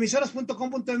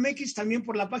 emisoras.com.mx, también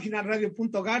por la página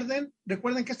radio.garden.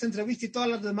 Recuerden que esta entrevista y todas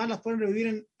las demás las pueden revivir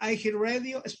en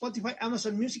iHeartRadio, Spotify,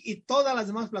 Amazon Music y todas las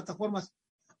demás plataformas.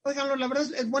 Oigan, la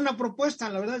verdad es buena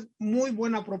propuesta, la verdad es muy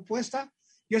buena propuesta.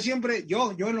 Yo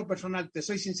en lo personal, te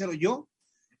soy sincero, yo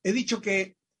he dicho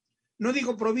que, no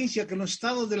digo provincia, que en los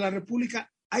estados de la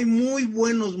República hay muy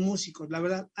buenos músicos, la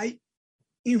verdad, hay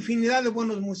infinidad de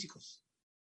buenos músicos.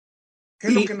 ¿Qué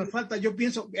es lo que nos falta? Yo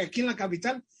pienso aquí en la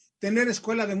capital, tener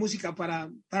escuela de música para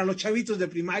los chavitos de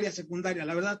primaria, secundaria,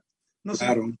 la verdad, no sé.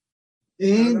 Claro.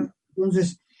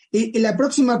 Entonces, y la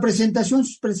próxima presentación,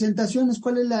 sus presentaciones,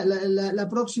 ¿cuál es la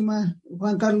próxima,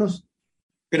 Juan Carlos?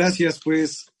 Gracias,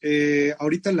 pues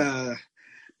ahorita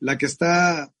la que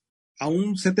está a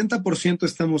un 70%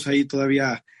 estamos ahí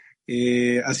todavía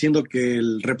haciendo que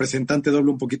el representante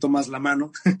doble un poquito más la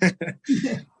mano.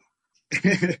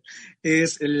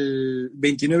 Es el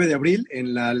 29 de abril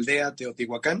en la aldea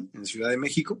Teotihuacán, en Ciudad de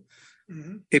México.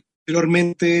 Uh-huh.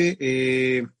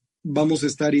 Posteriormente vamos a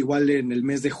estar igual en el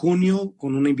mes de junio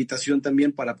con una invitación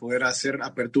también para poder hacer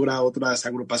apertura a otras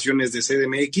agrupaciones de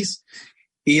CDMX.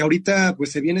 Y ahorita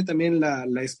pues se viene también la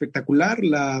espectacular,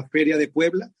 la Feria de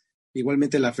Puebla,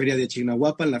 igualmente la Feria de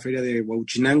Chignahuapan, la Feria de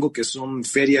Huauchinango, que son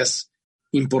ferias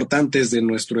importantes de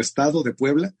nuestro estado de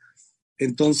Puebla.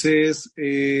 Entonces,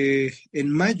 en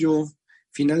mayo,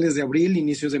 finales de abril,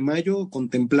 inicios de mayo,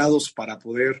 contemplados para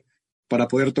poder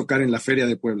tocar en la Feria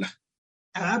de Puebla.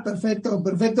 Ah, perfecto,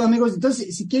 perfecto, amigos.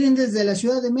 Entonces, si quieren desde la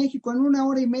Ciudad de México, en 1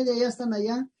 hora y media ya están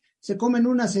allá, se comen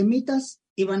unas semitas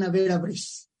y van a ver a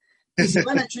Brizz.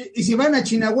 Y si van a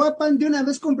Chignahuapan, de una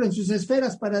vez compren sus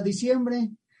esferas para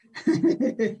diciembre.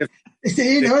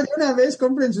 Sí, ¿no? De una vez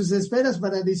compren sus esferas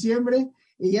para diciembre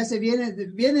y ya se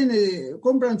vienen,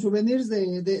 compran souvenirs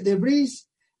de Brizz,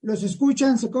 los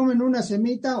escuchan, se comen una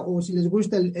semita, o si les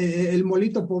gusta el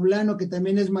molito poblano, que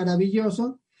también es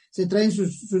maravilloso, se traen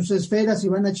sus esferas y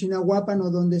van a Chignahuapan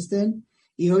o donde estén,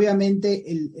 y obviamente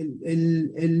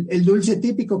el dulce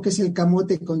típico, que es el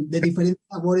camote de diferentes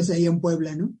sabores ahí en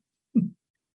Puebla, ¿no?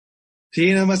 Sí,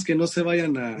 nada más que no se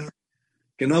vayan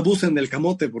que no abusen del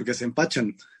camote porque se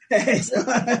empachan. Eso.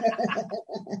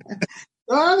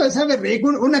 No, sabe rico,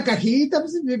 una cajita,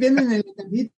 pues vienen en la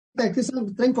cajita, que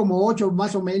traen como 8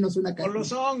 más o menos una cajita.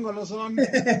 Golosón.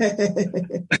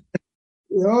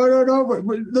 No,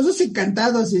 nosotros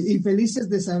encantados y felices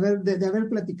de saber, de haber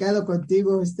platicado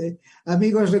contigo,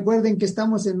 amigos. Recuerden que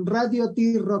estamos en Radio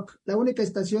T-Rock, la única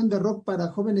estación de rock para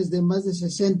jóvenes de más de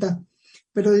 60,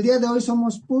 pero el día de hoy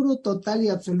somos puro, total y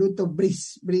absoluto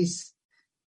Brizz.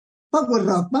 Power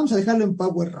rock, vamos a dejarlo en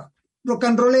power rock. Rock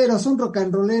and rolleros,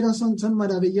 son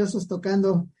maravillosos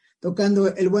tocando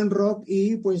el buen rock,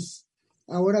 y pues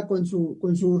ahora con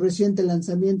su reciente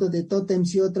lanzamiento de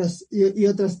Totems y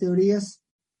otras teorías,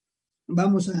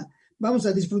 vamos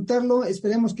a disfrutarlo.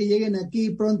 Esperemos que lleguen aquí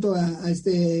pronto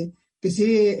que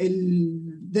sí,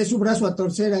 dé su brazo a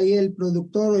torcer ahí el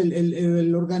productor,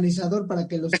 el organizador, para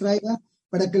que los traiga,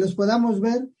 para que los podamos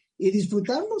ver y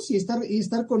disfrutarlos y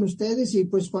estar con ustedes. Y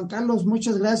pues, Juan Carlos,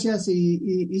 muchas gracias,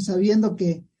 y sabiendo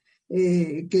que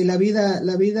la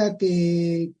vida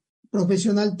que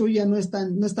profesional tuya no es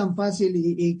tan fácil,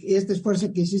 y este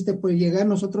esfuerzo que hiciste por llegar,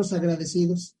 nosotros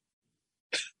agradecidos.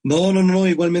 No,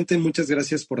 igualmente muchas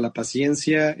gracias por la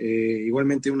paciencia,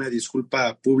 igualmente una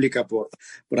disculpa pública por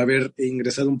haber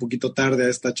ingresado un poquito tarde a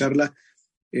esta charla.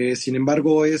 Sin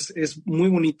embargo, es muy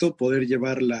bonito poder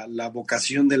llevar la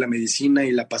vocación de la medicina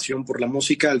y la pasión por la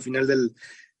música. Al final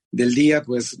del día,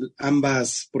 pues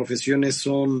ambas profesiones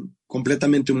son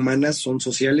completamente humanas, son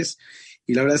sociales,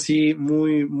 y la verdad sí,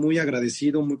 muy, muy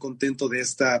agradecido, muy contento de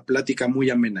esta plática muy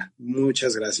amena.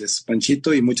 Muchas gracias,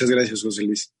 Panchito, y muchas gracias, José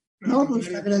Luis. No,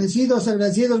 pues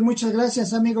agradecidos, muchas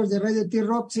gracias, amigos de Radio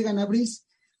T-Rock. Sigan a Brizz,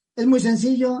 es muy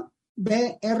sencillo,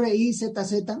 BRIZZ,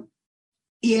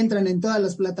 y entran en todas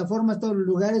las plataformas, todos los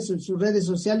lugares, en sus redes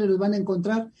sociales los van a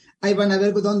encontrar, ahí van a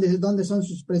ver dónde son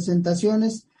sus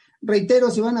presentaciones. Reitero,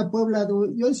 si van a Puebla,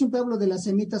 yo siempre hablo de las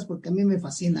semitas porque a mí me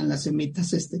fascinan las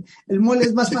semitas. El mole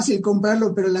es más fácil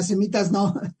comprarlo, pero las semitas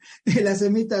no,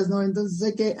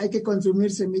 entonces hay que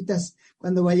consumir semitas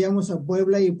cuando vayamos a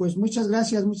Puebla. Y pues muchas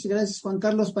gracias, Juan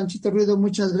Carlos, Panchito Ruido,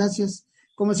 muchas gracias.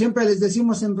 Como siempre les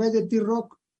decimos en Radio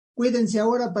T-Rock, cuídense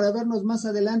ahora para vernos más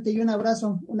adelante, y un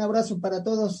abrazo para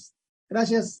todos.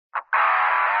 Gracias.